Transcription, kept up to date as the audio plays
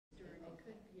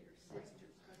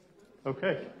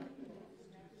Okay.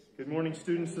 Good morning,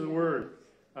 students of the Word.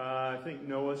 I think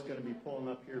Noah's going to be pulling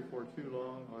up here for too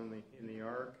long in the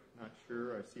ark. Not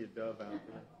sure. I see a dove out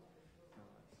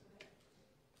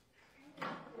there.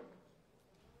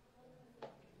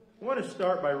 I want to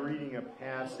start by reading a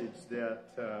passage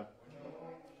that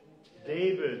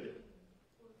David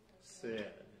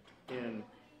said in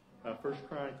 1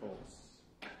 Chronicles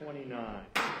 29.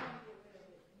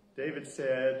 David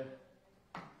said,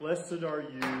 "Blessed are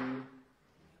you,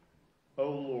 O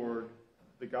Lord,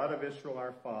 the God of Israel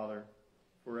our Father,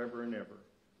 forever and ever.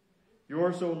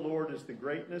 Yours, O Lord, is the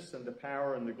greatness and the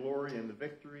power and the glory and the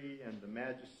victory and the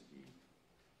majesty,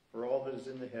 for all that is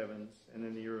in the heavens and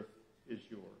in the earth is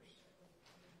yours.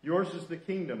 Yours is the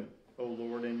kingdom, O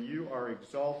Lord, and you are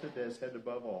exalted as head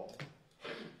above all.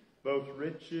 Both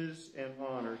riches and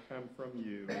honor come from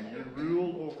you, and you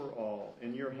rule over all.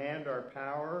 In your hand are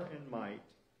power and might,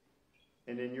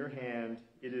 and in your hand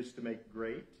it is to make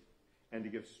great and to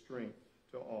give strength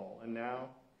to all. And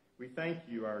now we thank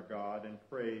you, our God, and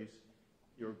praise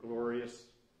your glorious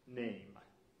name."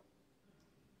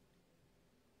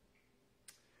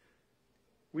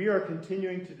 We are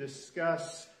continuing to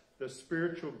discuss the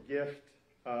spiritual gift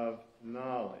of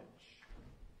knowledge.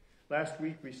 Last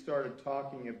week we started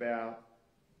talking about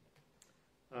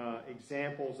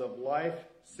examples of life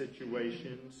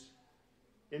situations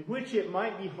in which it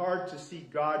might be hard to see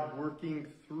God working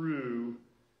through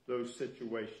those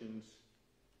situations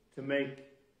to make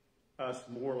us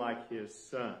more like his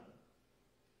Son.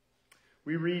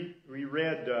 We read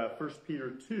 1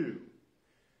 Peter 2.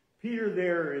 Peter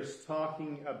there is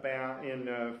talking about, in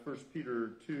 1 Peter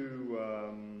 2,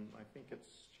 I think it's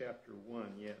chapter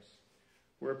 1, yes,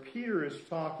 where Peter is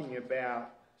talking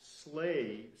about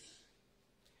slaves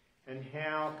and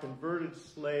how converted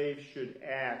slaves should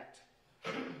act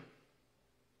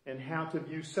and how to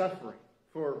view suffering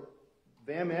for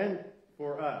them and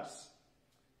for us.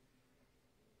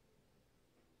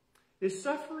 Is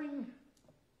suffering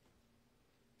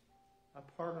a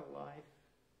part of life?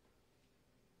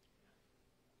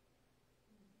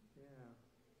 Yeah.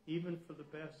 Even for the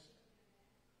best.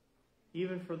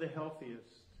 Even for the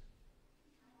healthiest.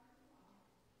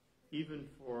 Even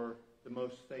for the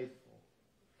most faithful.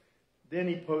 Then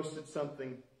he posted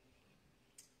something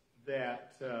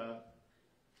that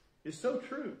is so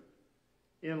true.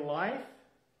 In life,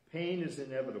 pain is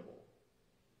inevitable.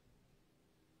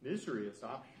 Misery is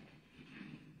optional.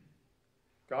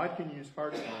 God can use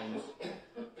hard times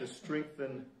to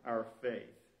strengthen our faith.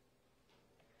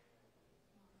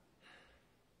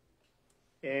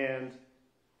 And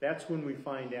that's when we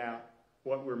find out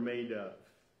what we're made of.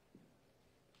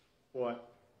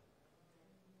 What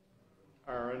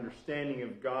our understanding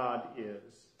of God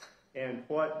is. And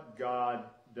what God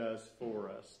does for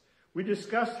us. We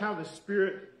discussed how the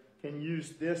Spirit can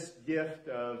use this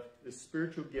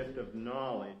spiritual gift of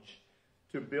knowledge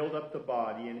to build up the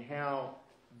body, and how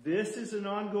this is an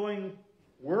ongoing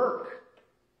work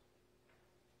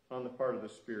on the part of the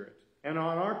Spirit and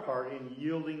on our part in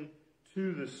yielding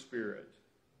to the Spirit.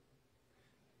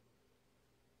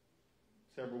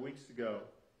 Several weeks ago,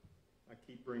 I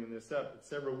keep bringing this up, but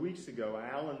several weeks ago,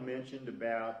 Alan mentioned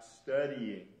about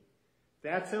studying.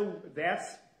 That's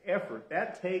effort.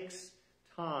 That takes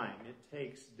time. It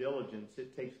takes diligence.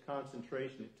 It takes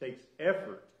concentration. It takes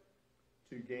effort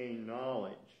to gain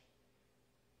knowledge.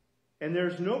 And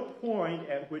there's no point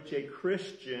at which a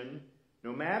Christian,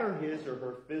 no matter his or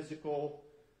her physical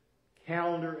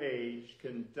calendar age,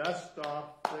 can dust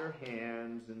off their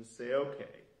hands and say,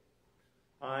 "Okay,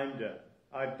 I'm done.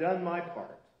 I've done my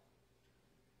part.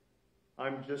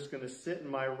 I'm just going to sit in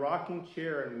my rocking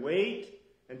chair and wait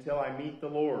until I meet the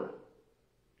Lord."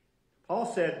 Paul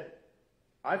said,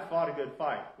 "I've fought a good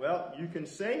fight." Well, you can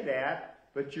say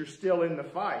that, but you're still in the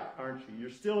fight, aren't you? You're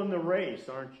still in the race,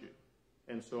 aren't you?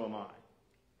 And so am I.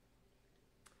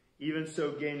 Even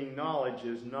so, gaining knowledge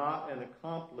is not an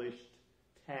accomplished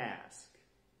task.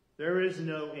 There is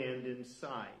no end in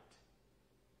sight,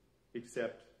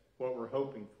 except what we're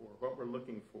hoping for, what we're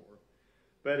looking for.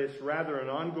 But it's rather an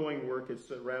ongoing work. It's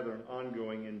rather an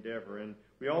ongoing endeavor. And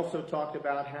we also talked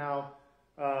about how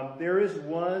there is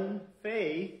one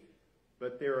faith,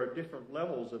 but there are different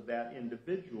levels of that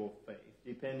individual faith,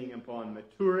 depending upon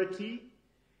maturity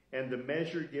and the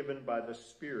measure given by the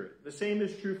Spirit. The same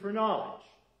is true for knowledge.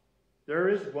 There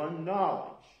is one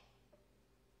knowledge,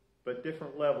 but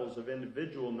different levels of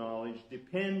individual knowledge,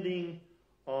 depending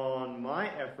on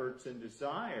my efforts and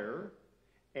desire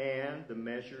and the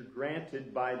measure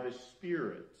granted by the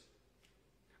Spirit.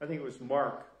 I think it was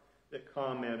Mark that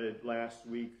commented last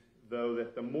week, though,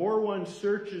 that the more one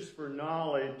searches for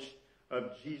knowledge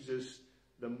of Jesus,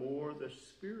 the more the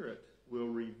Spirit will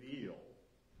reveal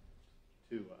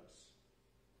to us.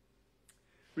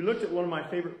 We looked at one of my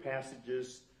favorite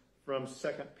passages from 2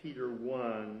 Peter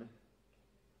 1,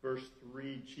 verse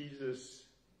 3. Jesus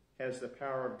has the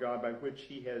power of God by which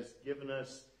he has given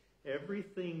us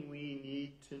everything we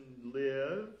need to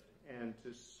live and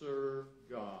to serve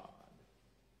God.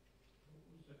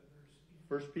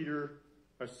 2 Peter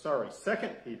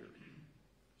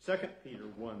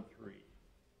 1:3.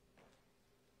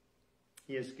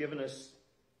 He has given us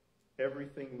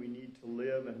everything we need to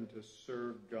live and to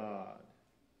serve God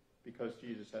because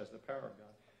Jesus has the power of God.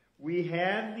 We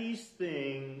have these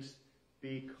things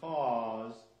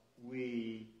because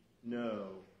we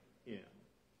know him.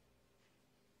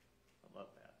 I love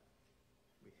that.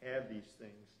 We have these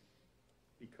things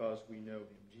because we know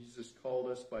him. Jesus called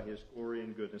us by his glory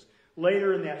and goodness.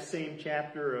 Later in that same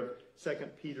chapter of 2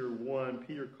 Peter 1,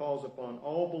 Peter calls upon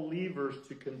all believers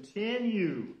to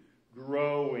continue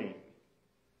growing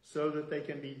so that they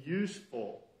can be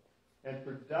useful and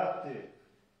productive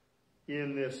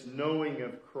in this knowing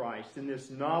of Christ, in this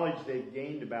knowledge they've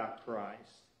gained about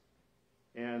Christ.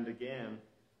 And again,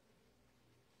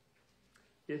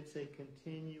 it's a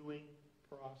continuing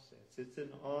process. It's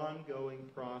an ongoing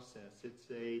process.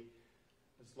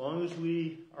 As long as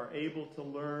we are able to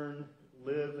learn,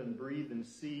 live and breathe and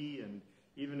see, and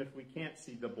even if we can't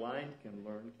see, the blind can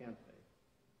learn, can't they?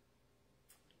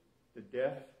 The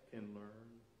deaf can learn.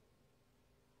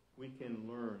 We can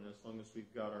learn as long as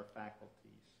we've got our faculties.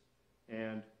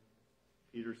 And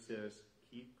Peter says,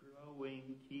 keep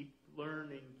growing, keep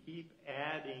learning, keep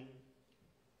adding.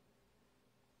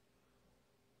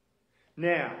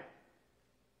 Now,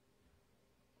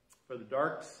 for the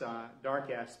dark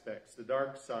aspects, the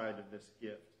dark side of this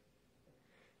gift.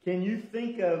 Can you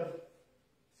think of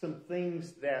some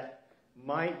things that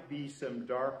might be some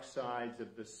dark sides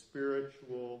of the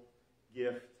spiritual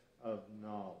gift of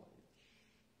knowledge?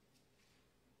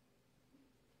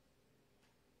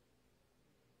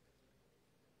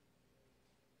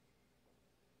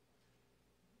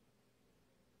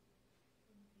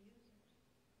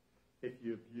 If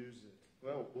you abuse it.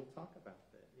 Well, we'll talk about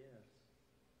that, yes.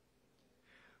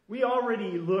 We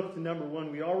already looked, number one,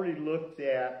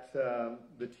 at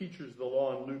the teachers of the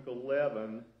law in Luke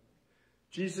 11.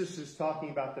 Jesus is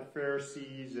talking about the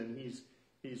Pharisees, and he's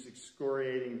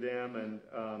excoriating them, and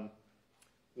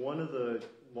one of the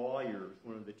lawyers,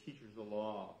 one of the teachers of the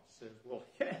law, says, well,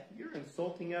 yeah, you're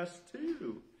insulting us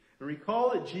too. And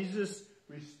recall that Jesus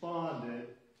responded,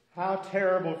 how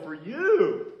terrible for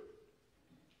you!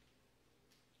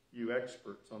 You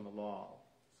experts on the law.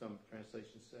 Some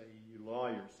translations say you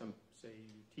lawyers. Some say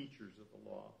you teachers of the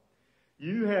law.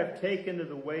 You have taken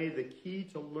away the key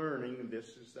to learning.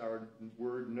 This is our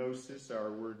word gnosis,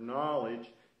 our word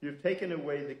knowledge. You've taken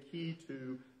away the key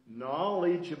to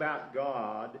knowledge about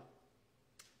God.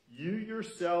 You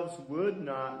yourselves would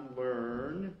not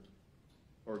learn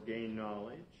or gain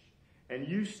knowledge. And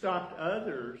you stopped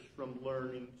others from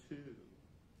learning too.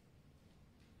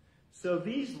 So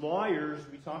these lawyers,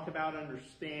 we talk about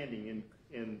understanding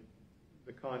in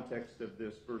the context of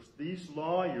this verse. These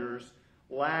lawyers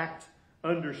lacked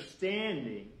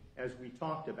understanding as we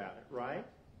talked about it, right?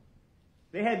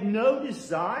 They had no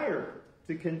desire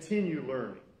to continue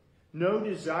learning. No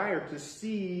desire to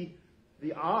see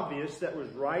the obvious that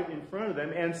was right in front of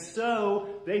them. And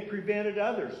so they prevented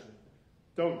others.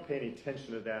 Don't pay any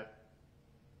attention to that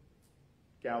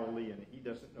Galilean. He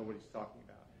doesn't know what he's talking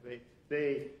about.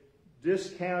 They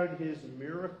discounted his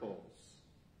miracles.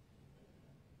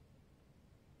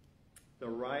 The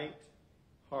right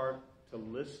heart to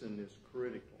listen is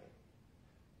critical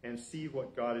and see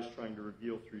what God is trying to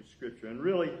reveal through Scripture. And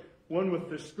really, one with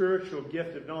the spiritual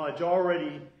gift of knowledge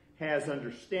already has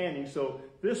understanding. So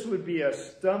this would be a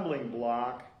stumbling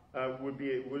block.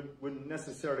 Wouldn't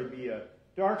necessarily be a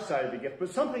dark side of the gift, but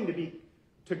something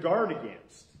to guard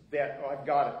against. That, I've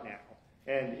got it now.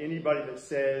 And anybody that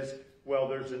says, well,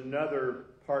 there's another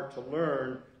part to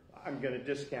learn, I'm going to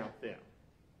discount them.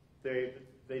 They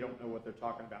don't know what they're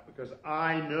talking about because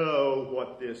I know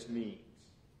what this means.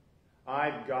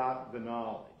 I've got the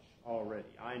knowledge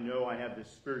already. I know I have this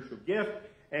spiritual gift,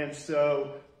 and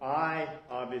so I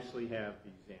obviously have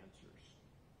these answers.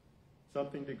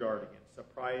 Something to guard against, a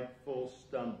prideful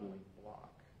stumbling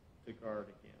block to guard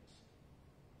against.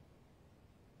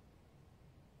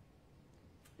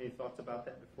 Any thoughts about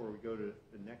that before we go to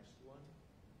the next one?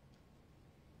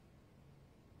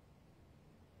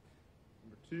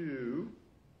 Number 2,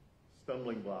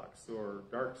 stumbling blocks or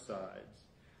dark sides.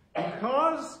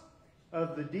 Because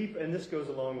of the deep, and this goes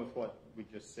along with what we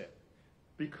just said.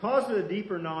 Because of the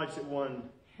deeper knowledge that one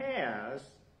has,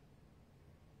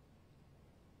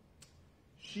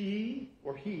 she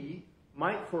or he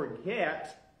might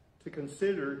forget to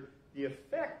consider the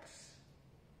effects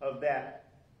of that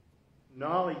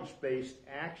knowledge-based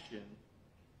action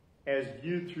as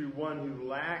viewed through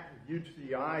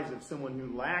the eyes of someone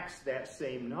who lacks that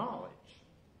same knowledge,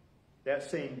 that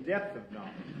same depth of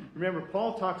knowledge. Remember,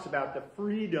 Paul talks about the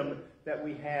freedom that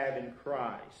we have in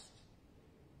Christ.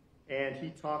 And he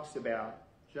talks about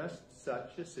just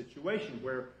such a situation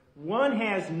where one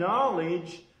has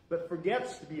knowledge but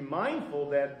forgets to be mindful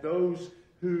that those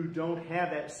who don't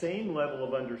have that same level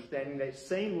of understanding, that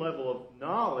same level of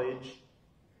knowledge,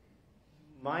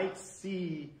 might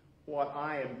see what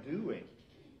I am doing.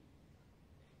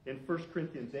 In 1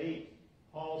 Corinthians 8,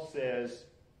 Paul says,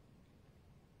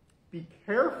 be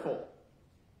careful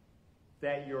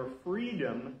that your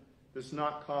freedom does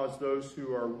not cause those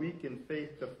who are weak in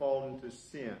faith to fall into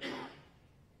sin.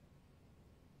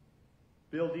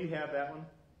 Bill, do you have that one?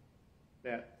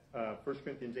 That 1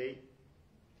 Corinthians 8?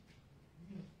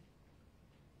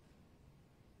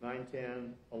 9,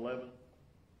 10, 11.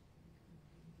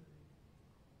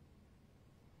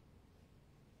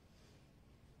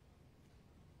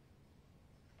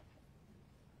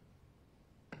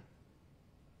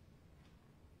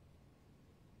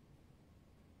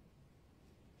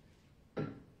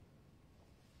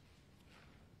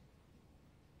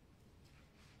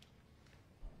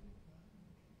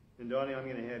 And Donnie, I'm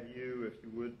going to have you, if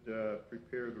you would,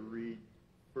 prepare to read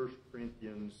 1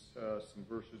 Corinthians, some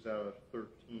verses out of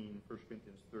 13, 1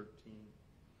 Corinthians 13,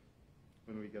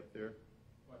 when we get there.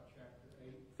 What, chapter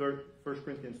 8? 1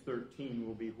 Corinthians 13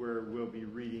 will be where we'll be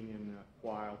reading in a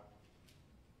while.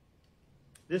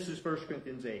 This is 1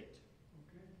 Corinthians 8. Okay.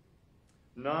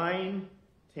 9,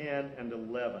 10, and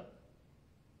 11.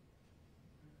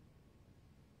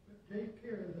 But take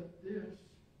care that this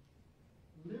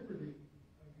liberty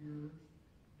of yours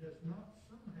does not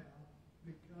somehow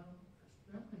become a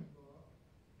stumbling block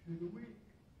to the weak.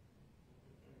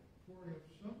 For if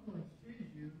someone sees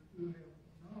you who have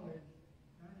knowledge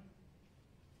and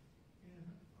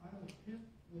idle tempt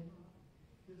will not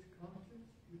his conscience,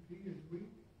 if he is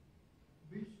weak,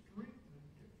 be strengthened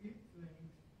to eat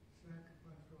things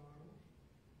sacrificed to idols.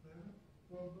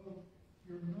 For both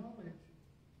your knowledge,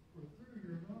 for through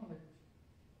your knowledge,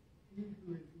 he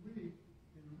who is weak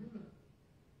is ruined,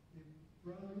 the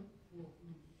brother for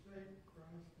whose sake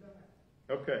Christ died.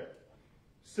 Okay.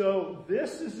 So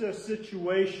this is a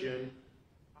situation,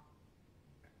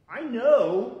 I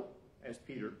know, as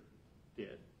Peter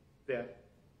did, that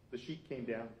the sheet came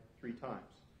down 3 times.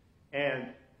 And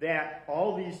that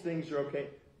all these things are okay.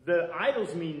 The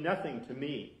idols mean nothing to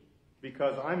me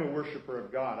because I'm a worshiper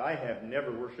of God. I have never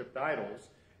worshipped idols.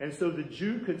 And so the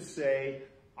Jew could say,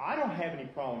 I don't have any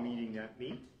problem eating that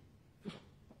meat.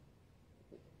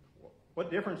 What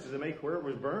difference does it make where it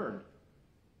was burned?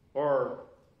 Or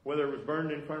whether it was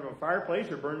burned in front of a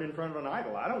fireplace or burned in front of an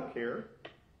idol. I don't care.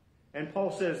 And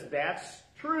Paul says that's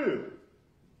true.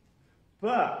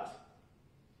 But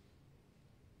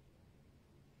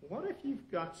what if you've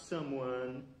got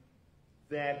someone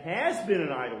that has been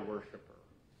an idol worshiper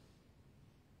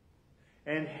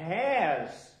and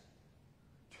has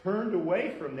turned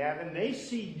away from that and they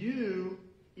see you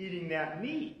eating that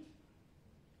meat?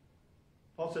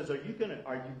 Paul says, are you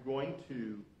going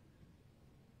to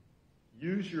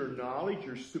use your knowledge,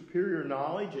 your superior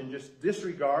knowledge, and just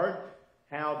disregard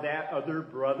how that other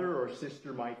brother or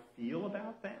sister might feel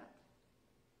about that?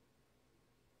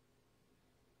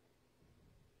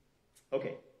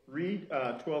 Okay, read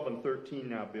 12 and 13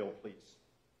 now, Bill, please.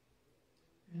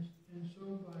 And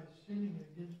so by sinning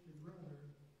against a brother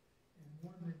and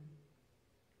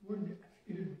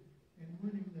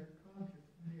winning their conscience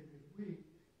when it is weak,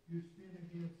 you sin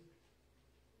against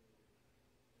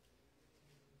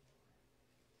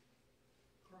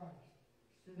Christ.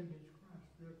 Sin against Christ.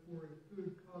 Therefore, if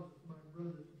food causes my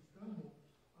brother to stumble,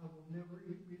 I will never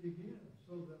eat meat again,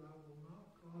 so that I will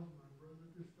not cause my brother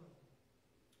to stumble.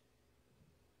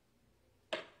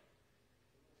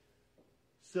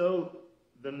 So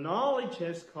the knowledge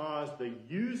has caused the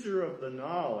user of the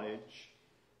knowledge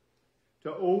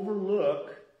to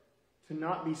overlook, to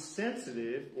not be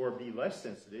sensitive or be less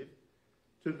sensitive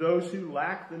to those who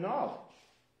lack the knowledge.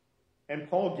 And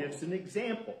Paul gives an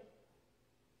example.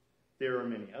 There are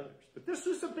many others. But this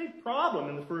was a big problem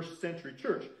in the first century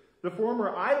church. The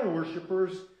former idol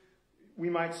worshippers,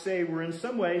 we might say, were in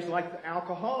some ways like the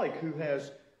alcoholic who has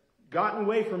gotten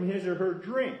away from his or her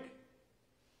drink.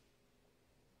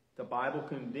 The Bible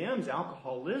condemns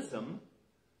alcoholism,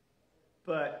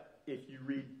 but if you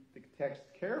read the text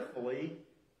carefully,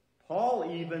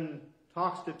 Paul even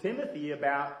talks to Timothy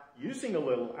about using a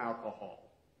little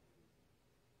alcohol.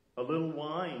 A little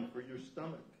wine for your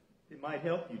stomach. It might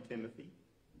help you, Timothy.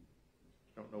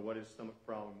 I don't know what his stomach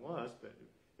problem was, but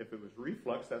if it was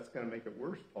reflux, that's going to make it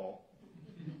worse, Paul.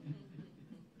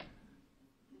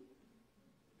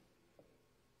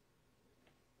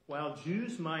 While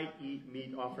Jews might eat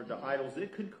meat offered to idols,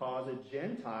 it could cause a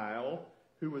Gentile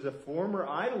who was a former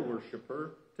idol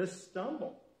worshiper to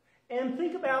stumble. And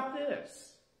think about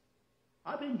this.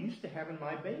 I've been used to having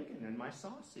my bacon and my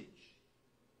sausage.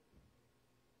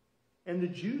 And the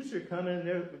Jews are coming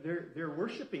and they're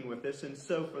worshiping with us. And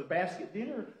so for the basket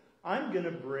dinner, I'm going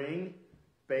to bring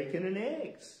bacon and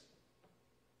eggs.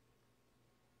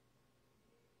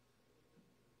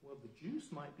 Well, the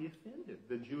Jews might be offended,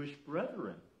 the Jewish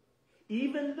brethren.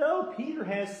 Even though Peter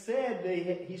has said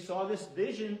he saw this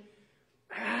vision,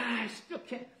 I still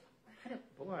can't.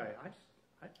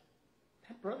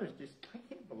 That brother's just, I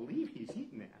can't believe he's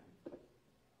eating that.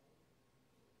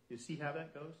 You see how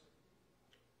that goes?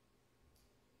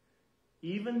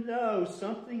 Even though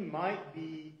something might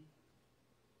be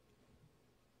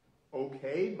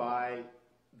okay by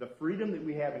the freedom that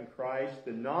we have in Christ,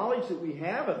 the knowledge that we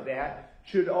have of that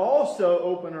should also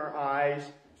open our eyes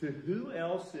to who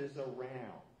else is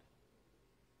around.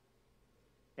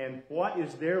 And what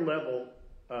is their level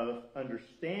of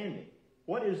understanding?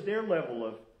 What is their level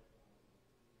of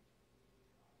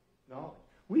knowledge?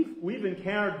 We've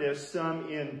encountered this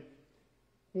some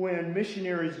when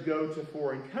missionaries go to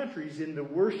foreign countries in the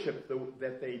worship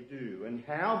that they do and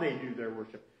how they do their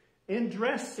worship. In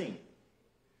dressing.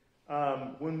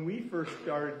 When we first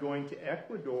started going to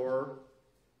Ecuador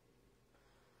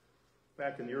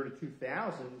back in the early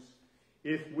 2000s,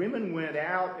 if women went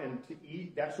out and to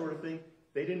eat, that sort of thing,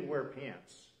 they didn't wear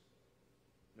pants.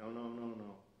 No.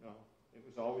 It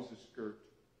was always a skirt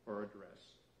or a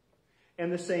dress.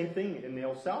 And the same thing in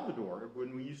El Salvador,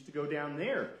 when we used to go down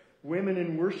there. Women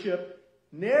in worship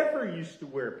never used to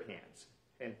wear pants.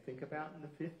 And think about in the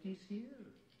 50s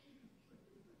here.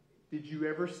 Did you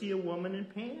ever see a woman in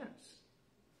pants?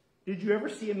 Did you ever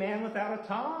see a man without a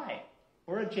tie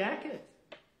or a jacket?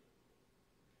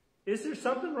 Is there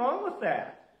something wrong with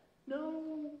that?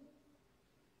 No.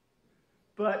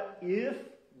 But if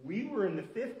we were in the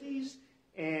 50s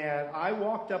and I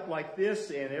walked up like this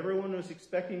and everyone was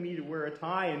expecting me to wear a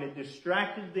tie and it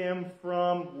distracted them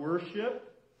from worship,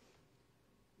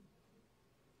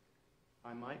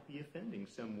 I might be offending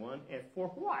someone. And for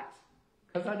what?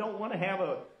 Because I don't want to have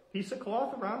a piece of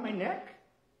cloth around my neck?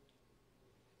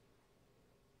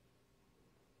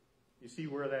 You see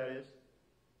where that is?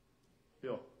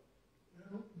 Bill?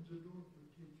 That opens the door for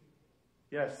teaching.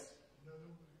 Yes. Another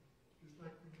way. Just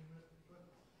like when you met the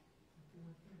class in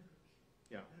foreign countries.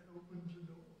 Yeah. That opens the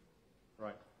door.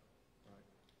 Right.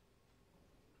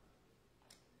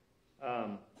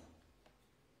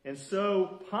 And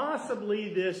so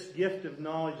possibly this gift of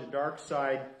knowledge, the dark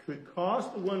side, could cause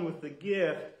the one with the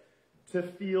gift to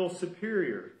feel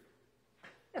superior.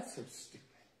 That's so stupid.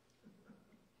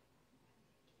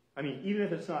 I mean, even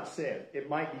if it's not said, it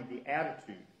might be the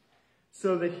attitude.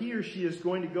 So that he or she is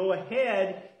going to go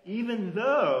ahead even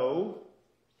though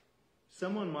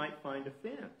someone might find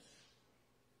offense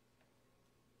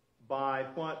by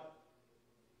what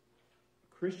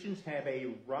Christians have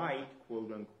a right,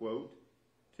 quote unquote,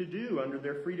 to do under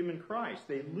their freedom in Christ.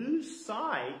 They lose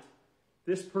sight,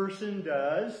 this person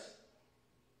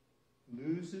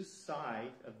loses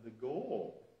sight of the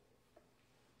goal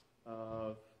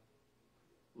of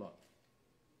love.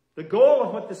 The goal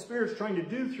of what the Spirit's trying to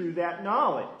do through that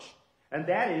knowledge, and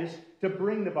that is to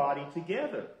bring the body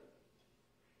together.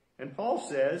 And Paul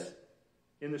says,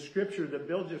 in the scripture that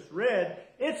Bill just read,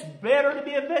 it's better to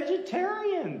be a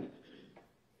vegetarian,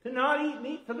 to not eat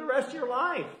meat for the rest of your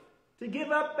life, to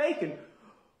give up bacon.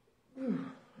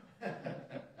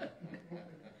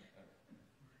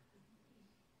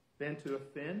 Than to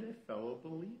offend a fellow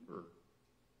believer.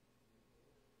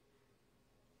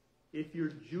 If your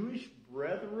Jewish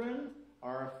brethren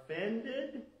are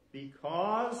offended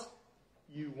because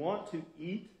you want to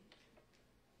eat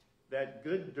that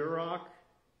good Duroc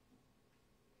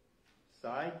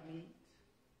side meat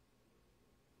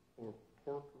or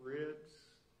pork ribs,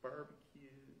 barbecue,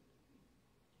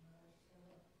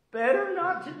 better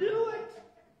not to do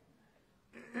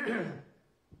it.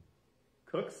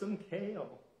 Cook some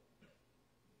kale.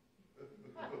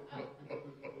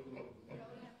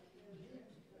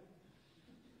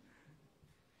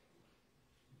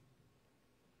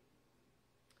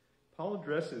 Paul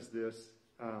addresses this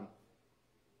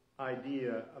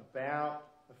idea about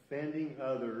offending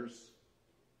others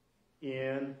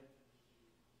in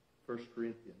 1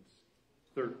 Corinthians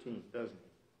 13, doesn't he?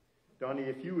 Donnie,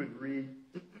 if you would read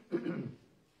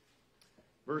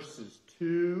verses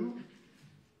 2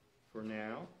 for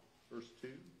now. Verse 2.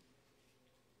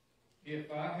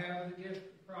 If I have the gift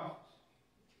of prophecy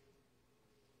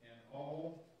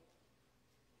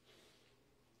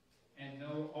and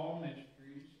know all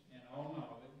mysteries and all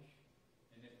knowledge,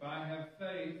 and if I have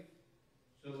faith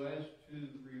so as to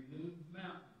remove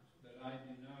mountains, but I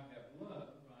do not have love,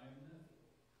 I am nothing.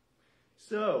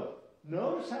 So,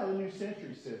 notice how the New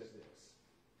Century says this.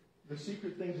 The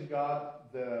secret things of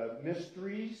God, the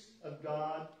mysteries of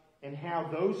God, and how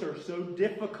those are so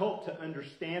difficult to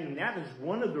understand. And that is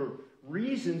one of the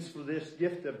reasons for this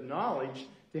gift of knowledge,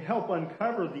 to help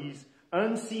uncover these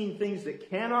unseen things that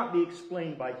cannot be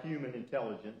explained by human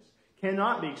intelligence,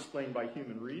 cannot be explained by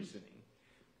human reasoning.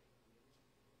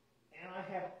 And I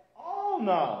have all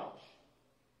knowledge.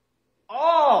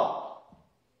 All.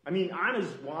 I mean, I'm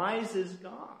as wise as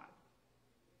God.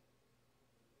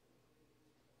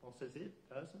 Paul says it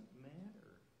doesn't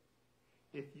matter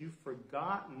if you've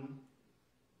forgotten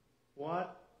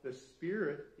what the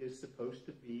Spirit is supposed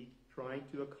to be trying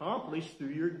to accomplish through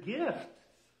your gift.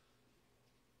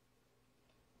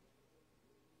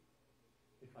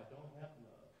 If I don't have love.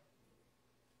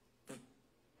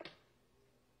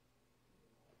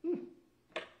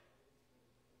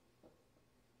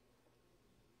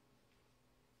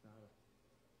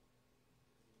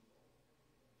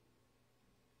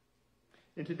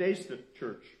 In today's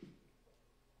church,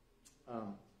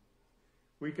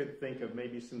 we could think of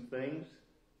maybe some things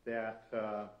that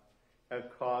have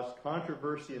caused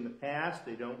controversy in the past.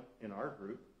 They don't in our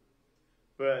group.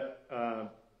 But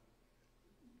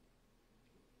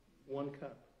one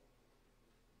cup.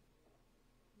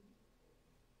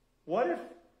 What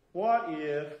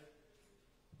if,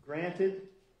 granted,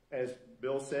 as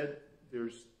Bill said,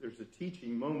 there's a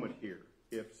teaching moment here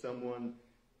if someone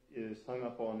is hung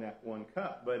up on that one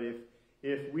cup. But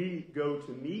if we go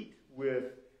to meet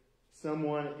with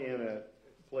someone in a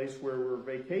place where we're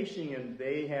vacationing and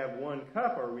they have one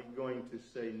cup, are we going to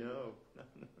say, no,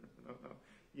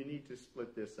 you need to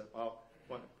split this up. I'll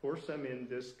pour some in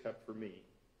this cup for me.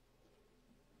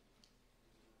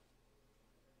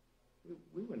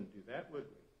 We wouldn't do that, would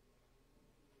we?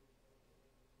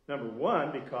 Number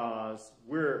one, because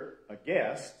we're a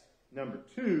guest. Number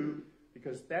two,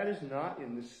 because that is not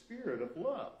in the spirit of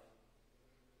love.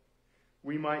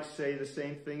 We might say the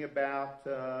same thing about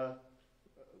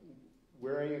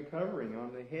wearing a covering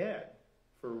on the head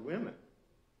for women,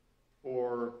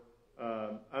 or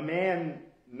a man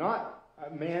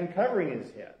covering his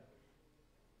head.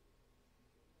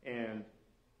 And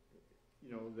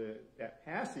that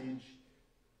passage,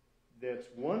 that's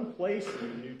one place in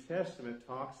the New Testament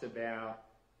talks about,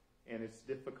 and it's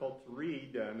difficult to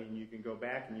read. I mean, you can go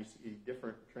back and you see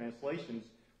different translations.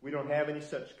 We don't have any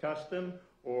such custom,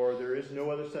 or there is no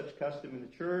other such custom in the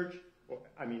church.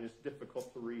 It's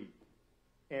difficult to read.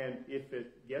 And if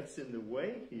it gets in the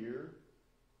way here,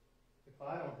 if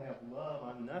I don't have love,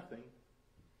 I'm nothing.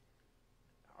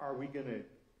 Are we going to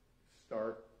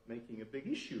start making a big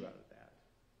issue out of that?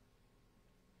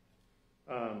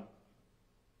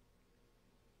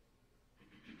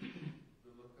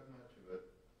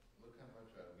 Look how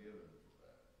much I've given for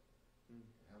that.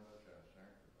 How much I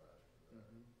sacrificed for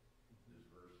that. Does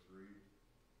verse 3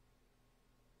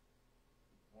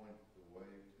 point the way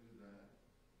to that?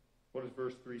 What does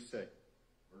verse 3 say?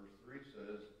 Verse 3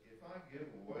 says, if I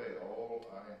give away all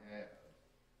I have,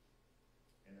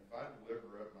 and if I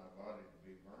deliver up my body to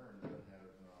be burned and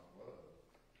have not love,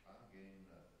 I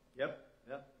gain nothing. Yep.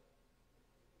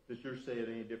 Does yours say it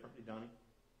any differently, Donnie?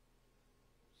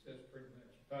 Says pretty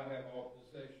much, if I have all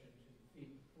possessions and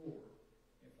feed the poor,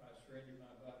 if I surrender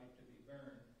my body to be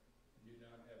burned and do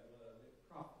not have love, it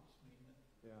profits me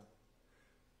nothing.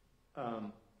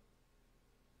 Yeah.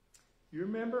 You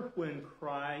remember when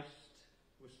Christ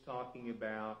was talking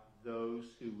about those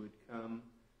who would come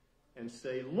and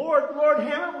say, Lord, Lord,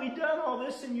 haven't we done all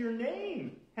this in your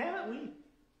name? Haven't we?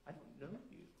 I don't know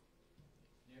you.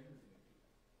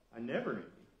 I never knew you.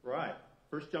 Right.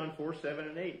 1 John 4, 7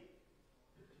 and 8.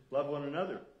 Love one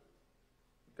another.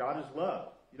 God is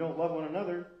love. You don't love one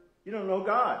another, you don't know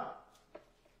God.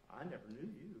 I never knew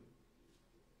you.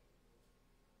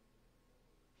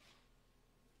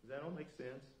 Does that all make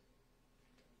sense?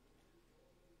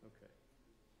 Okay.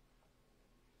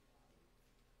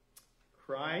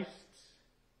 Christ's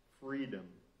freedom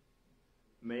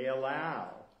may allow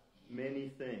many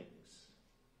things,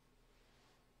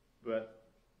 but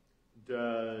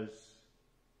does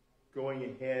going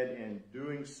ahead and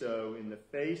doing so in the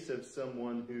face of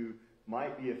someone who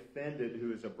might be offended,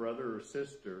 who is a brother or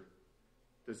sister,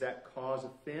 does that cause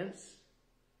offense?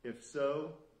 If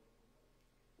so,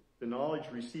 The knowledge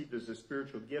received as a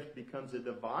spiritual gift becomes a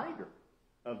divider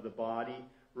of the body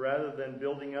rather than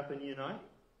building up and uniting.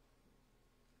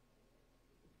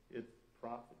 It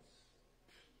profits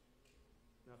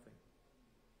nothing.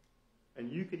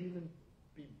 And you could even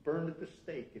be burned at the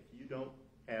stake if you don't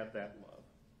have that love.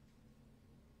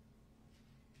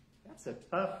 That's a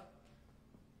tough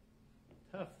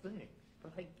thing.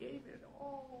 But I gave it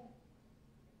all.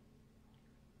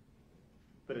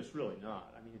 But it's really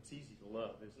not. I mean, it's easy to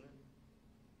love, isn't it?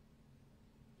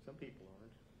 Some people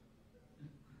aren't.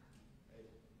 Hey,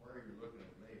 why are you looking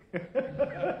at me?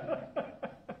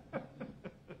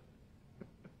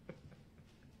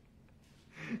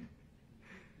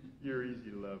 You're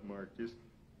easy to love, Mark. Just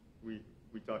we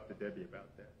talked to Debbie about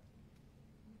that.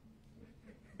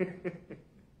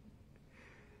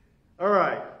 All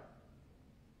right.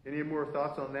 Any more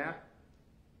thoughts on that?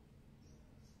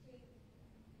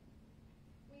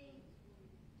 Steve,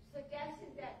 so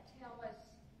doesn't that tell us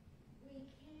we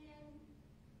can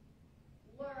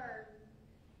learn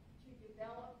to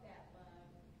develop that love,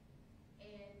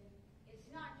 and it's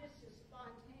not just a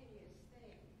spontaneous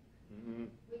thing. Mm-hmm.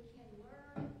 We can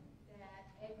learn that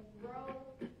and grow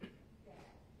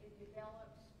that. It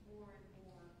develops more and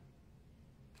more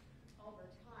over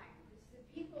time. It's the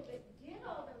people that did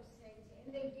all those things, and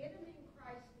they did them in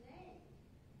Christ's name,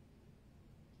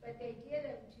 but they did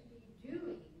them to be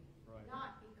doing, Right.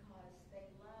 not because they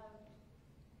loved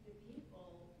the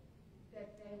people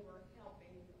that they were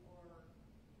helping, or,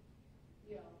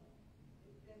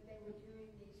 that they were doing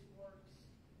these works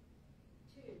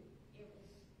to. It was,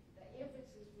 the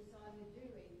emphasis was on the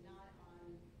doing, not on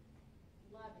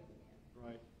loving them.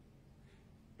 Right.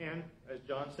 And as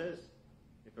John says,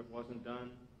 if it wasn't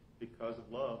done because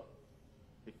of love,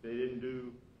 if they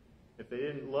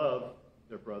didn't love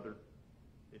their brother,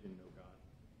 they didn't know God.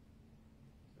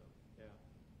 So, yeah.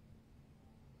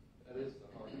 That is the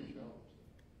hardest challenge.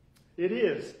 It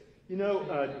is.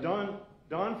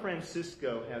 Don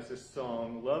Francisco has this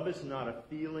song, "Love is not a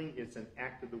feeling, it's an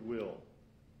act of the will."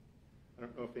 I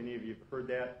don't know if any of you have heard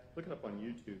that. Look it up on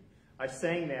YouTube. I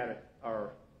sang that at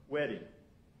our wedding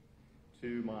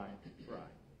to my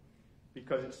bride.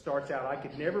 Because it starts out, "I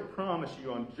could never promise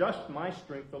you on just my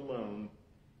strength alone,"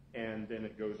 and then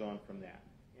it goes on from that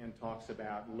and talks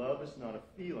about love is not a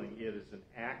feeling, it is an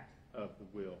act of the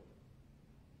will.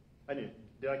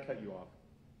 Did I cut you off?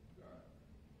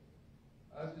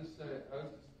 I was just saying,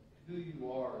 who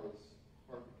you are is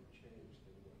harder to change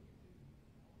than what you do.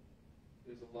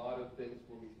 There's a lot of things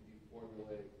where we can be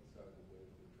formulaic inside the way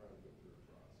that we're trying to go through a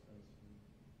process. And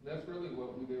that's really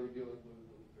what they were dealing with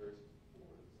the Pharisees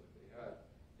before. It's like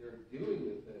they're doing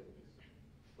the things,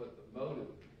 but the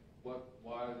motive, why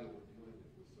they were doing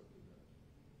it was something that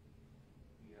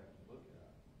we have to look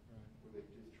at. Right. Were they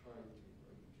just trying to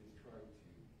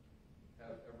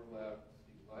have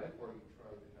everlasting life, or are you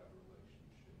trying to have a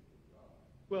relationship with God?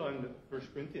 Well, in the 1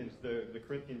 Corinthians, the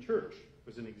Corinthian church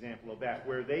was an example of that,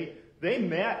 where they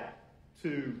met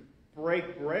to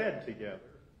break bread together.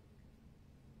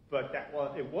 But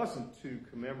it wasn't to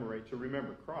remember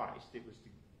Christ. It was to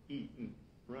eat and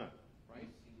run, right?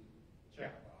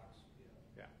 Check box.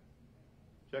 Yeah.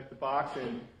 Check the box,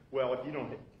 and well, if you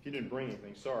didn't bring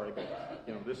anything, sorry, but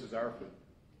this is our food.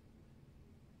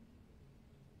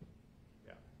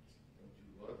 Yeah. Don't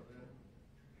you love them?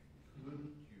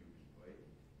 Couldn't you wait?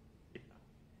 Yeah.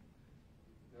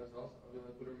 That's also,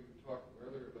 like whatever you were talking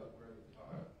earlier about wearing a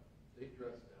tie, they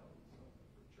dressed down in something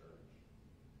for church.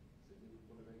 So they didn't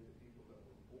want to make the people that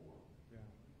were poor Yeah.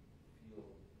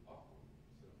 feel awkward.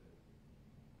 So that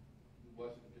it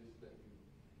wasn't just that you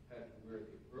had to wear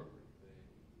the appropriate thing,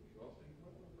 you also you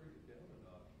might want to bring it down a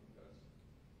notch, because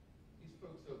these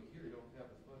folks over here don't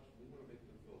have as much, and we want to make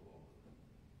them feel welcome.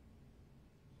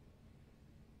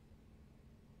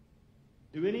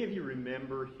 Do any of you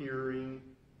remember hearing,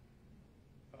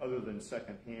 other than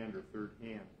secondhand or third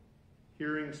hand,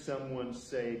 hearing someone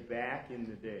say back in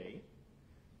the day,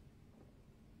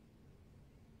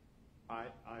 I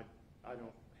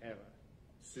don't have a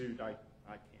suit, I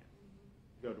can't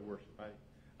go to worship,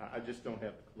 I just don't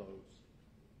have the clothes.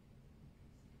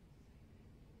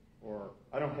 Or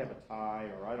I don't have a tie,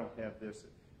 or I don't have this.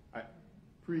 I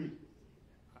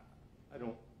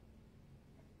don't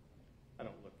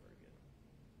look very good.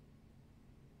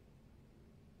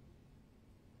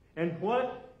 And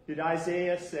what did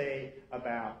Isaiah say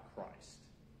about Christ?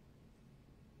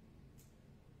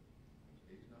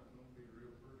 He's not going to be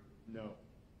real pretty. No.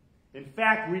 In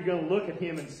fact, we're going to look at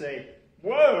him and say,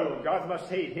 whoa, God must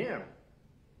hate him.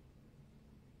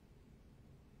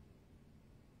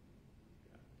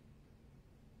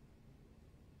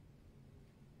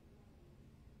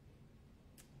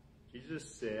 Jesus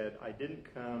said, I didn't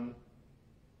come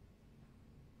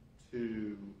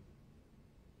to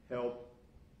help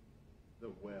the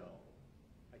well.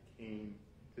 I came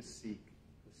to seek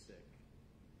the sick.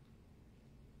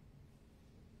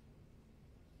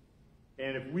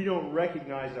 And if we don't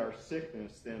recognize our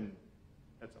sickness, then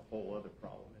that's a whole other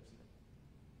problem, isn't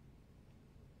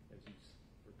it? As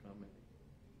we're coming.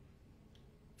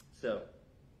 So,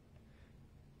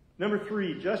 number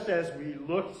 3, just as we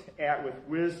looked at with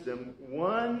wisdom,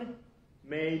 one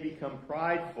may become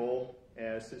prideful,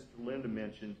 as Sister Linda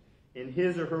mentioned, in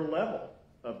his or her level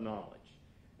of knowledge.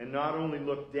 And not only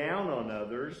look down on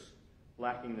others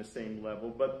lacking the same level,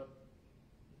 but,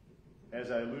 as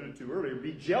I alluded to earlier,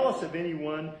 be jealous of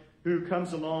anyone who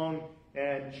comes along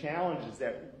and challenges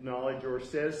that knowledge or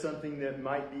says something that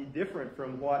might be different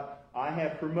from what I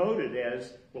have promoted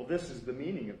as, well, this is the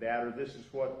meaning of that, or this is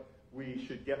what we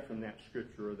should get from that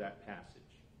scripture or that passage.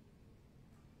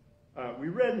 We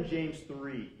read in James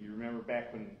 3, you remember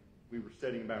back when we were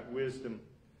studying about wisdom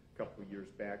a couple of years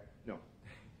back? No.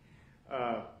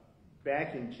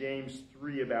 Back in James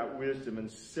 3 about wisdom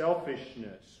and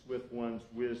selfishness with one's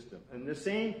wisdom. And the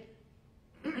same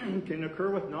can occur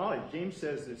with knowledge. James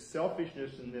says this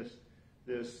selfishness and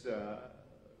this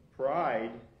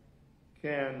pride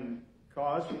can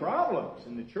cause problems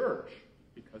in the church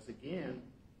because, again,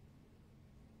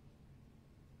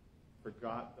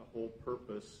 forgot the whole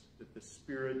purpose that the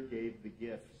Spirit gave the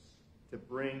gifts to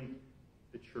bring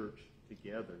the church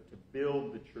together, to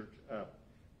build the church up.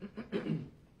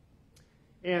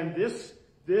 And this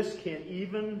can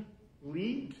even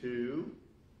lead to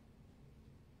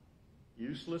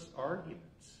useless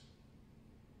arguments.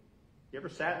 You ever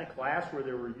sat in a class where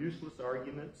there were useless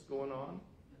arguments going on?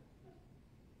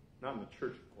 Not in the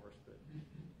church, of course, but...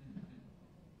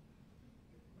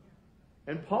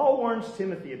 And Paul warns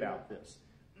Timothy about this.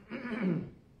 I'm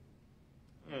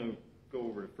going to go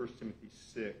over to 1 Timothy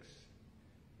 6.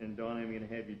 And Donna, I'm going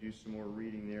to have you do some more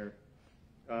reading there.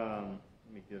 Let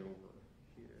me get over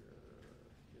here.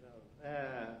 Get out of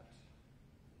that.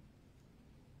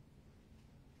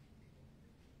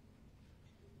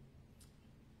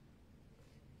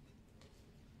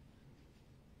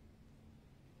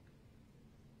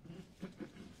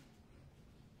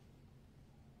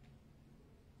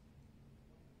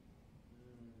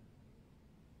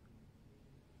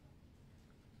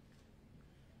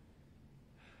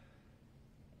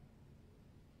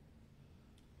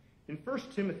 In 1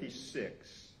 Timothy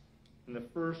 6, in the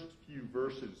first few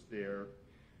verses there,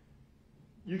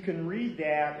 you can read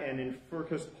that and infer,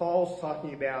 because Paul's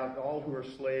talking about all who are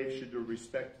slaves should do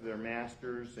respect to their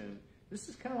masters, and this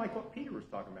is kind of like what Peter was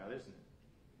talking about, isn't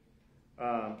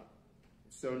it?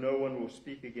 So no one will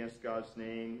speak against God's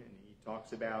name, and he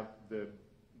talks about the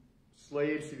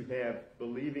slaves who have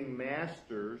believing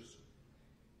masters,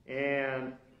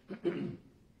 and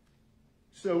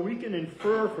so we can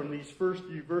infer from these first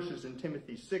few verses in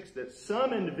Timothy 6 that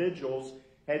some individuals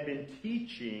had been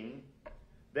teaching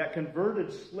that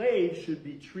converted slaves should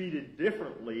be treated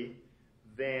differently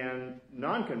than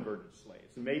non-converted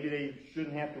slaves. And maybe they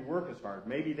shouldn't have to work as hard.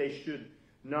 Maybe they should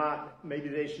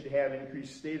have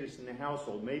increased status in the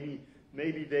household. Maybe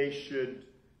they should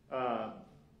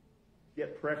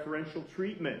get preferential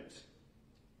treatment.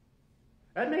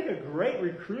 That'd make a great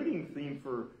recruiting theme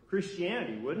for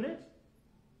Christianity, wouldn't it?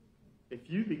 If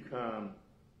you become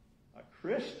a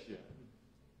Christian,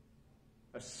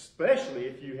 especially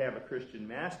if you have a Christian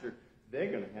master,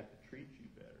 they're going to have to treat you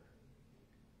better.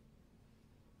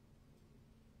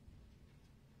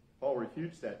 Paul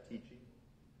refutes that teaching.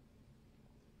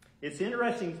 It's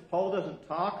interesting, Paul doesn't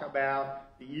talk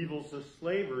about the evils of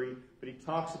slavery, but he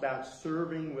talks about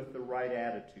serving with the right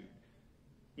attitude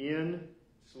in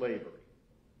slavery.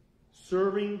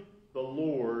 Serving the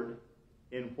Lord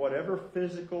in whatever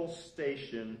physical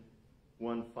station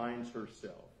one finds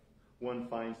herself, one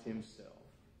finds himself.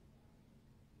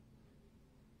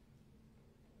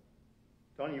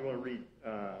 Tony, you want to read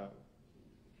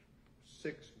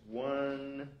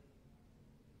 6:1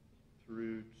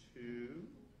 through 2,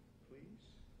 please?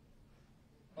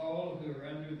 All who are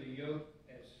under the yoke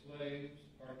as slaves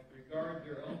are to regard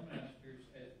their own masters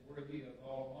as worthy of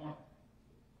all honor,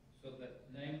 so that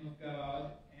the name of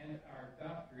God and our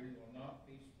doctrine will not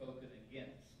be spoken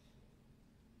against.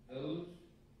 Those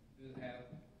who have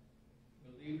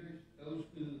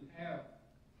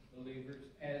believers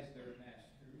as their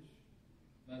masters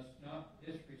must not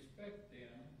disrespect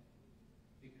them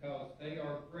because they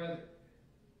are brethren,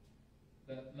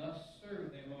 but must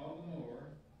serve them all the more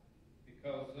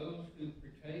because those who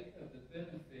partake of the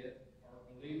benefit are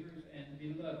believers and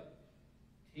beloved.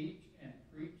 Teach and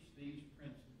preach these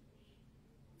principles.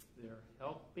 There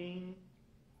helping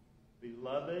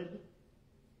beloved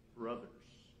brothers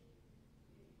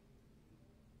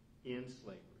in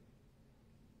slavery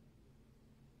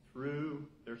through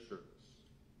their service.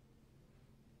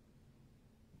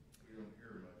 We don't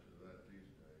hear much of that these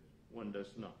days. One does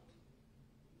not.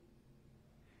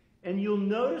 And you'll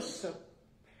notice a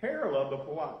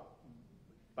parallel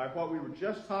by what we were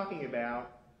just talking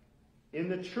about in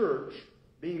the church,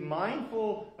 being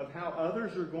mindful of how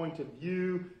others are going to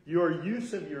view your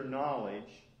use of your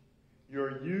knowledge,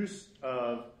 your use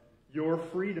of your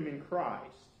freedom in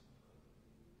Christ,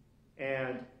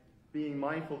 and being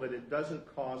mindful that it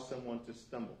doesn't cause someone to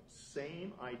stumble.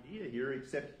 Same idea here,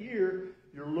 except here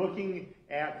you're looking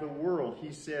at the world.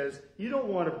 He says, you don't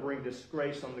want to bring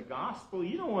disgrace on the gospel.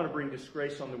 You don't want to bring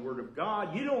disgrace on the Word of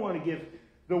God. You don't want to give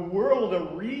the world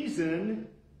a reason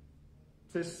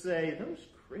to say, those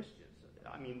Christians,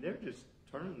 I mean, they're just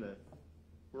turning the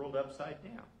world upside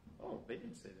down. Oh, they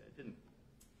did say that, didn't they?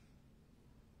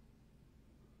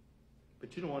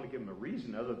 But you don't want to give them a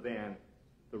reason other than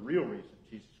the real reason,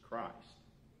 Jesus Christ.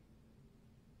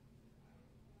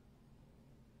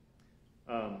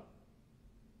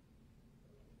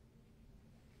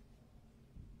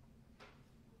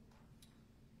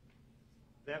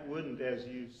 That wouldn't, as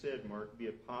you said, Mark, be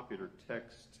a popular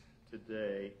text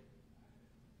today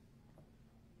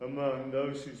among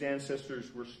those whose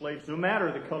ancestors were slaves, no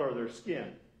matter the color of their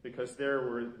skin, because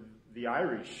the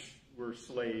Irish were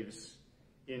slaves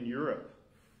in Europe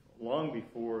long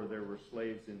before there were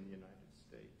slaves in the United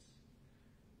States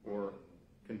or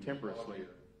contemporary slavery.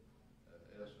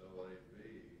 SLAV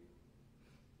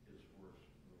is where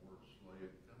the word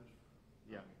slave comes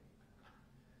from. Yeah.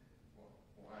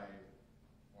 Why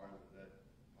would that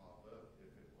pop up if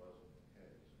it wasn't the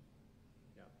case?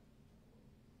 Yeah.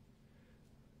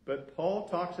 But Paul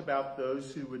talks about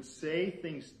those who would say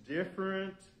things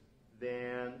different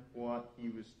than what he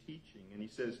was teaching. And he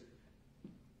says,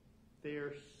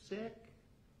 they're sick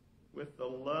with the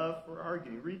love for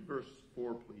arguing. Read verse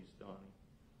 4, please, Donnie.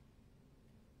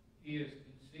 He is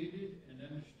conceited and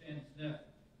understands nothing.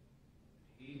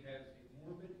 He has a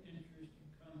morbid interest in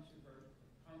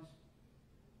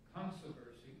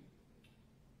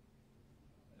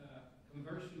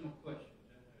conversational questions,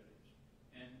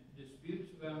 and disputes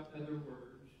about other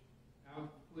words, out of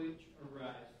which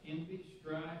arise envy,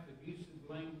 strife, abusive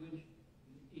language,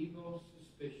 and evil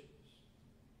suspicions.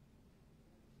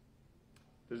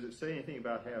 Does it say anything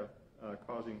about have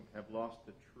lost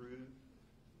the truth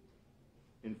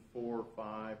in 4,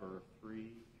 5, or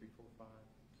 3, 4, 5,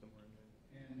 somewhere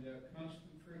in there? And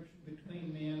constant friction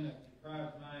between men of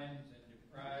deprived minds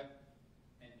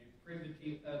and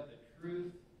depravity of the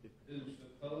truth, who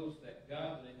suppose that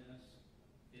godliness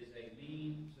is a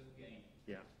means of gain.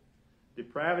 Yeah.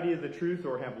 Depravity of the truth,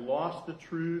 or have lost the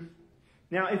truth.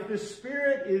 Now, if the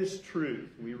Spirit is truth,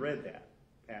 we read that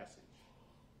passage.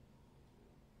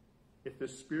 If the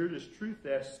Spirit is truth,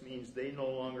 that means they no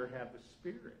longer have the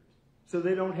Spirit. So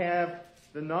they don't have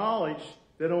the knowledge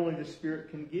that only the Spirit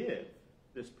can give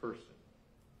this person.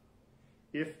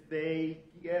 If they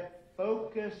get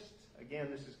focused, again,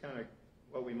 this is kind of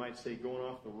what we might say going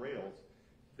off the rails.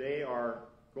 They are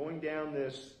going down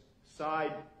this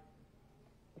side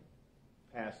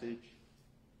passage,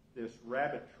 this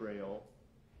rabbit trail,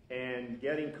 and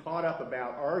getting caught up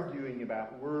about arguing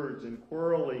about words and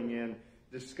quarreling and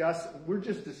we're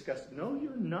just discussing. No,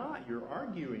 you're not. You're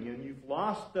arguing, and you've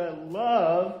lost the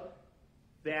love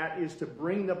that is to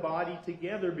bring the body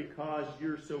together because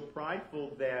you're so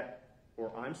prideful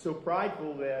or I'm so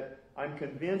prideful that I'm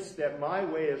convinced that my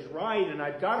way is right, and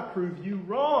I've got to prove you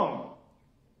wrong.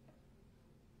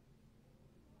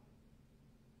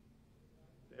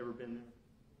 Ever been there?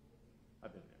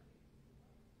 I've been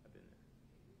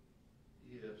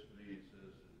there. ESV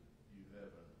says that you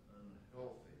have an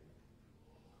unhealthy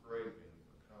craving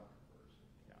for controversy.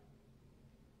 Yeah.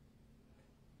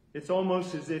 It's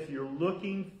almost as if you're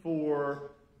looking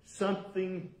for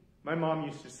something. My mom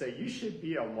used to say, you should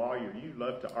be a lawyer. You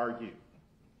love to argue.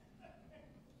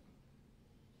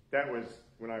 That was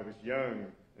when I was young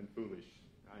and foolish.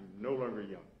 I'm no longer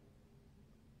young.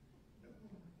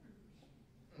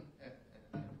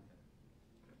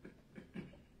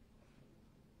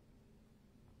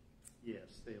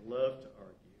 Yes, they love to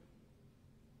argue.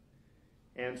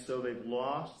 And so they've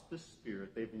lost the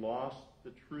Spirit. They've lost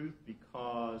the truth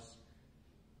because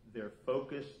they're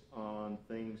focused on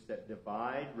things that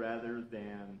divide rather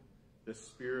than the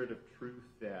Spirit of truth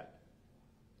that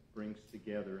brings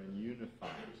together and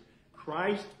unifies.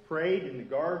 Christ prayed in the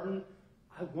garden,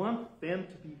 I want them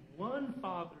to be one,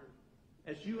 Father,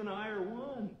 as you and I are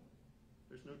one.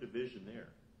 There's no division there.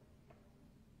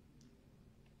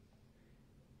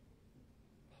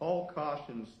 Paul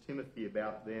cautions Timothy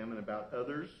about them and about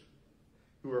others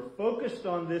who are focused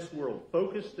on this world,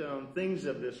 focused on things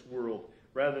of this world,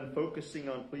 rather than focusing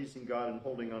on pleasing God and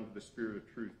holding on to the Spirit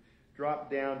of truth. Drop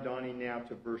down, Donnie, now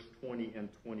to verse 20 and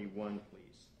 21,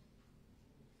 please.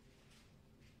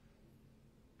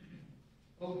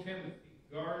 O Timothy,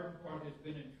 guard what has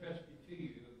been entrusted to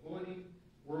you, avoiding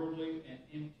worldly and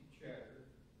empty chatter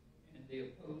and the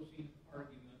opposing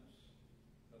arguments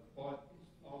of what is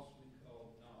falsely called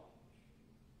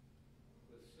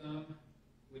knowledge,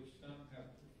 which some have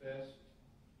professed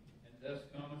and thus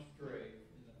gone astray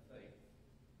in the faith.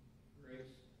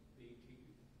 Grace be to you.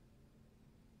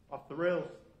 Off the rails.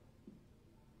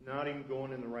 Not even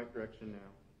going in the right direction now.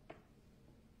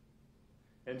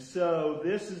 And so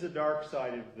this is a dark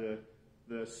side of the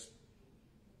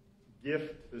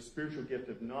gift, the spiritual gift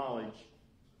of knowledge,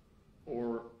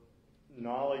 or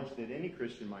knowledge that any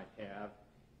Christian might have,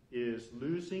 is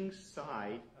losing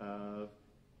sight of,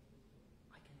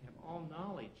 I can have all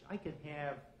knowledge. I can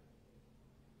have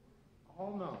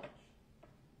all knowledge.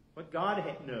 What God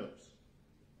knows.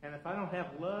 And if I don't have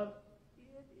love,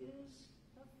 it is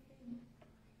nothing.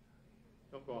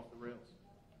 Don't go off the rails,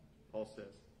 Paul says.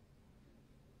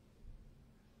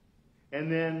 And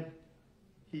then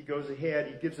he goes ahead,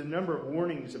 he gives a number of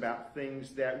warnings about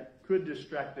things that could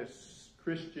distract a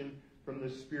Christian from the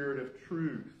spirit of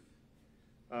truth.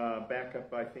 Back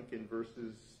up, I think, in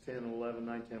verses 10 and 11,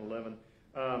 9, 10, 11.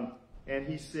 And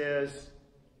he says,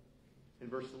 in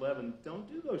verse 11, don't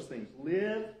do those things.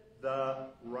 Live the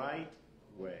right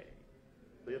way.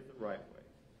 Live the right way.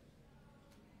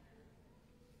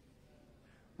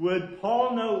 Would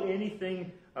Paul know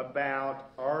anything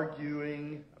about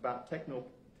arguing about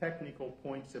technical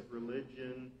points of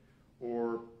religion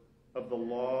or of the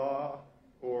law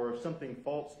or something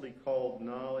falsely called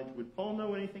knowledge? Would Paul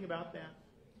know anything about that?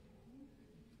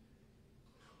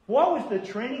 What was the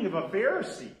training of a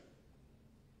Pharisee?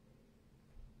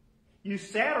 You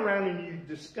sat around and you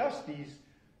discussed these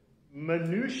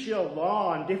minutiae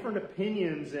law and different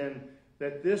opinions, and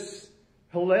that this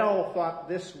Hillel thought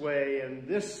this way and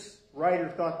this writer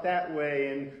thought that way,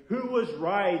 and who was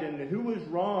right and who was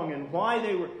wrong and why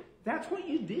they were. That's what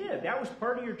you did. That was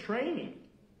part of your training.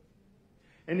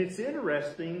 And it's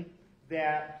interesting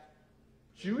that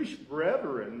Jewish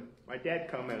brethren, my dad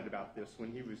commented about this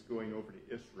when he was going over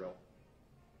to Israel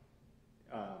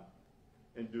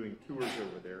and doing tours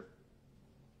over there.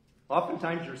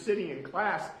 Oftentimes you're sitting in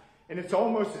class and it's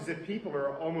almost as if people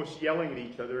are almost yelling at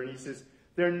each other, and he says,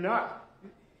 they're not.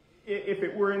 If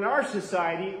it were in our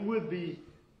society, it would be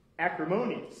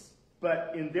acrimonious.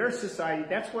 But in their society,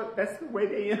 that's the way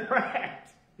they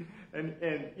interact. And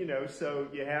so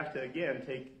you have to, again,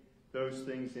 take those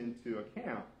things into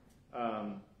account.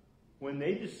 When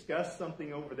they discuss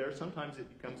something over there, sometimes it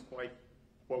becomes quite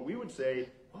what we would say,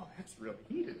 oh, that's really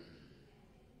heated.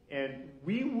 And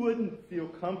we wouldn't feel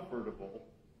comfortable.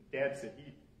 Dad said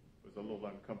he was a little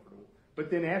uncomfortable. But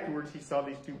then afterwards, he saw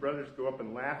these two brothers go up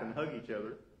and laugh and hug each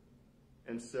other.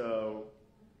 And so,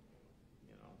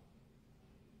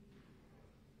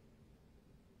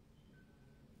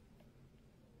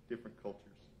 different cultures.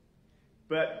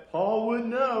 But Paul would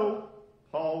know,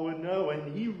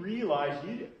 and he realized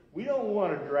we don't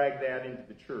want to drag that into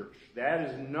the church. That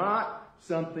is not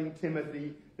something,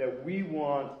 Timothy, that we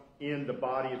want in the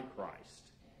body of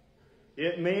Christ.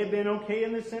 It may have been okay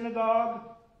in the synagogue,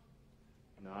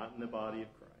 not in the body of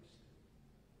Christ.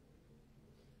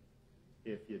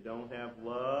 If you don't have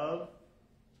love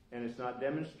and it's not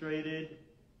demonstrated,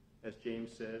 as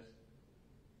James says,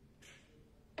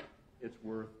 it's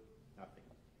worth nothing.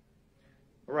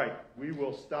 All right, we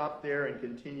will stop there and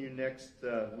continue next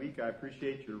week. I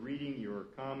appreciate your reading, your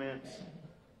comments.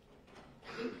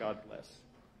 God bless.